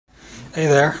Hey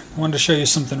there, I wanted to show you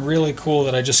something really cool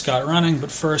that I just got running,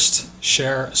 but first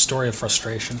share a story of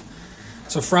frustration.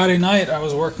 So Friday night I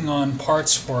was working on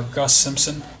parts for GUS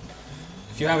Simpson.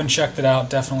 If you haven't checked it out,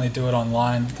 definitely do it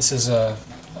online. This is a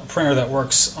printer that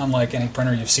works unlike any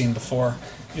printer you've seen before.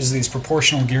 It uses these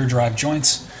proportional gear drive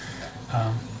joints.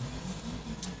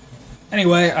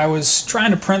 Anyway, I was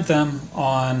trying to print them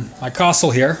on my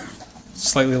Kossel here,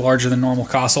 slightly larger than normal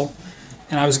Kossel,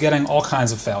 and I was getting all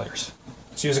kinds of failures.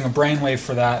 I was using a Brainwave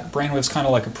for that. Brainwave's kind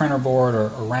of like a printer board or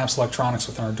ramps electronics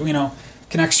with an Arduino.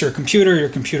 Connects to your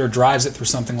computer drives it through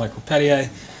something like Repetier,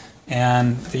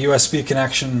 and the USB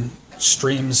connection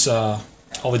streams all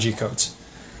the G-codes.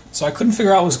 So I couldn't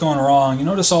figure out what was going wrong. You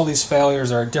notice all these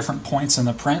failures are at different points in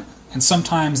the print, and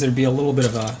sometimes there'd be a little bit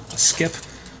of a skip.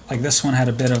 Like this one had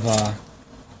a bit of a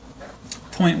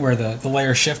point where the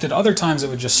layer shifted. Other times it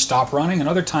would just stop running, and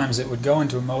other times it would go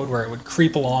into a mode where it would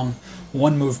creep along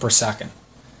 1 move per second.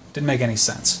 Didn't make any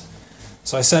sense.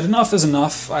 So I said enough is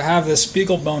enough. I have this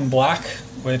BeagleBone Black,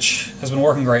 which has been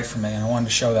working great for me, and I wanted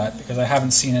to show that because I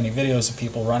haven't seen any videos of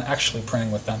people actually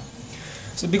printing with them.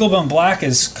 So the BeagleBone Black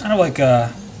is kind of like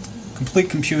a complete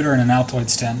computer in an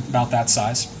Altoids tin, about that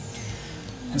size.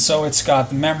 And so it's got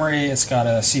the memory, it's got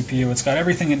a CPU, it's got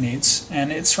everything it needs,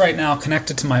 and it's right now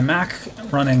connected to my Mac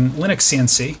running Linux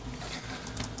CNC.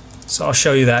 So I'll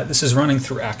show you that. This is running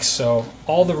through X, so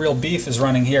all the real beef is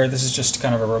running here. This is just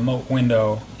kind of a remote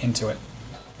window into it.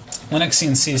 Linux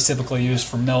CNC is typically used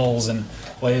for mills and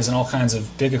lathes and all kinds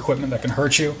of big equipment that can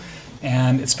hurt you,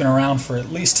 and it's been around for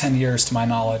at least 10 years to my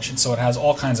knowledge, and so it has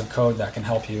all kinds of code that can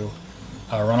help you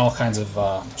run all kinds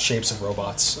of shapes of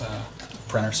robots,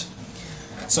 printers.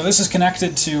 So this is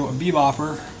connected to a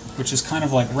BeBoPr, which is kind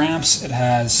of like ramps. It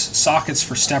has sockets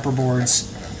for stepper boards.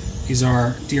 These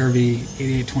are DRV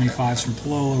 8825s from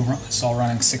Kossel. It's all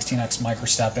running 16x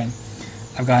microstepping.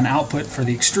 I've got an output for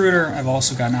the extruder. I've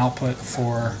also got an output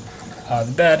for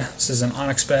the bed. This is an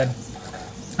onyx bed.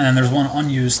 And there's one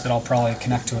unused that I'll probably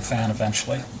connect to a fan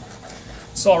eventually.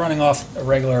 It's all running off a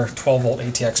regular 12-volt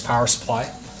ATX power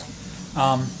supply.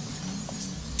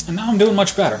 And now I'm doing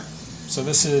much better. So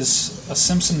this is a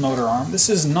Simpson motor arm. This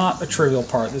is not a trivial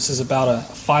part. This is about a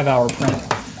 5-hour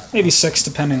print, maybe 6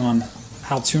 depending on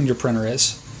how tuned your printer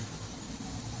is.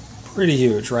 Pretty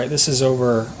huge, right? This is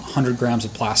over 100 grams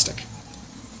of plastic.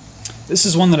 This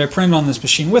is one that I printed on this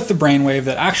machine with the Brainwave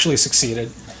that actually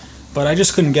succeeded, but I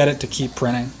just couldn't get it to keep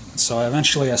printing, so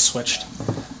eventually I switched.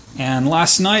 And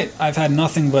last night I've had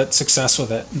nothing but success with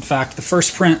it. In fact, the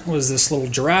first print was this little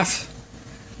giraffe.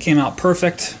 Came out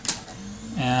perfect.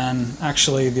 And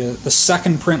actually the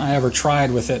second print I ever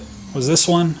tried with it was this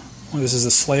one. This is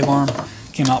the slave arm.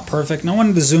 Came out perfect. And I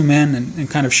wanted to zoom in and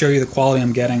kind of show you the quality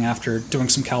I'm getting after doing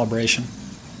some calibration.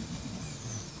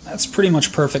 That's pretty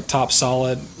much perfect top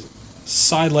solid.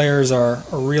 Side layers are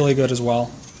really good as well.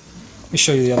 Let me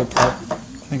show you the other part. I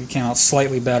think it came out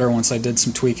slightly better once I did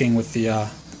some tweaking with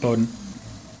the Bowden.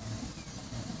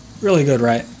 Really good,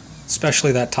 right?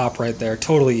 Especially that top right there.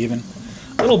 Totally even.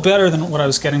 A little better than what I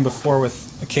was getting before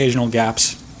with occasional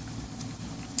gaps.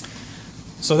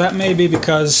 So that may be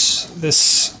because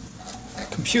this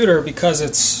computer, because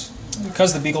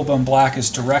the BeagleBone Black is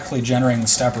directly generating the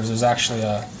steppers, there's actually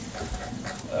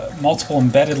multiple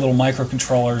embedded little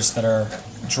microcontrollers that are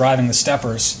driving the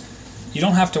steppers. You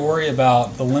don't have to worry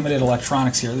about the limited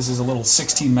electronics here. This is a little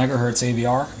 16 megahertz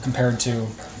AVR compared to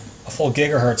a full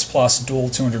gigahertz plus dual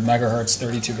 200 megahertz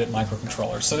 32-bit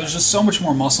microcontrollers. So there's just so much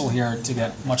more muscle here to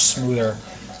get much smoother,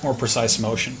 more precise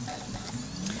motion.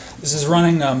 This is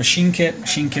running MachineKit.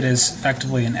 MachineKit is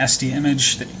effectively an SD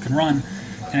image that you can run,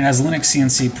 and it has Linux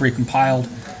CNC pre-compiled,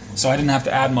 so I didn't have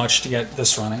to add much to get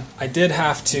this running. I did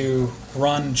have to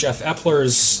run Jeff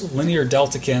Epler's Linear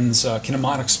Deltakin's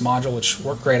kinematics module, which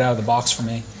worked great out of the box for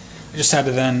me. I just had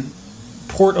to then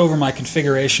port over my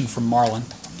configuration from Marlin.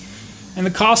 And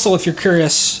the Kossel, if you're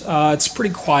curious, it's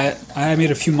pretty quiet. I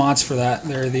made a few mods for that.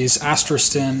 There are these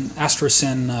Astrosyn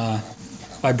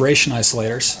vibration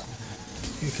isolators.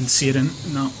 You can see it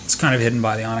no, it's kind of hidden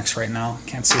by the Onyx right now.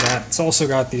 Can't see that. It's also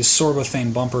got these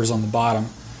sorbothane bumpers on the bottom.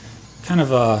 Kind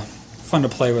of fun to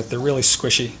play with. They're really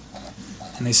squishy.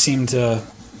 And they seem to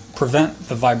prevent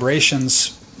the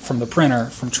vibrations from the printer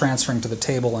from transferring to the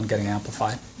table and getting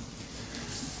amplified.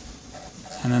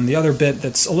 And then the other bit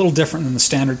that's a little different than the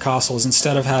standard Kossel is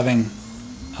instead of having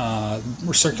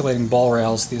recirculating ball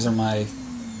rails, these are my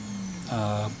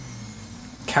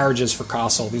carriages for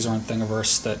Kossel. These are on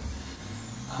Thingiverse that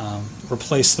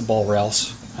replace the ball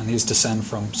rails, and these descend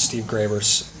from Steve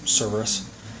Graber's Cerberus.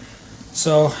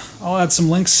 So I'll add some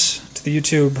links to the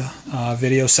YouTube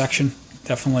video section.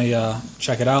 Definitely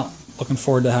check it out. Looking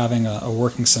forward to having a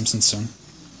working Simpson soon.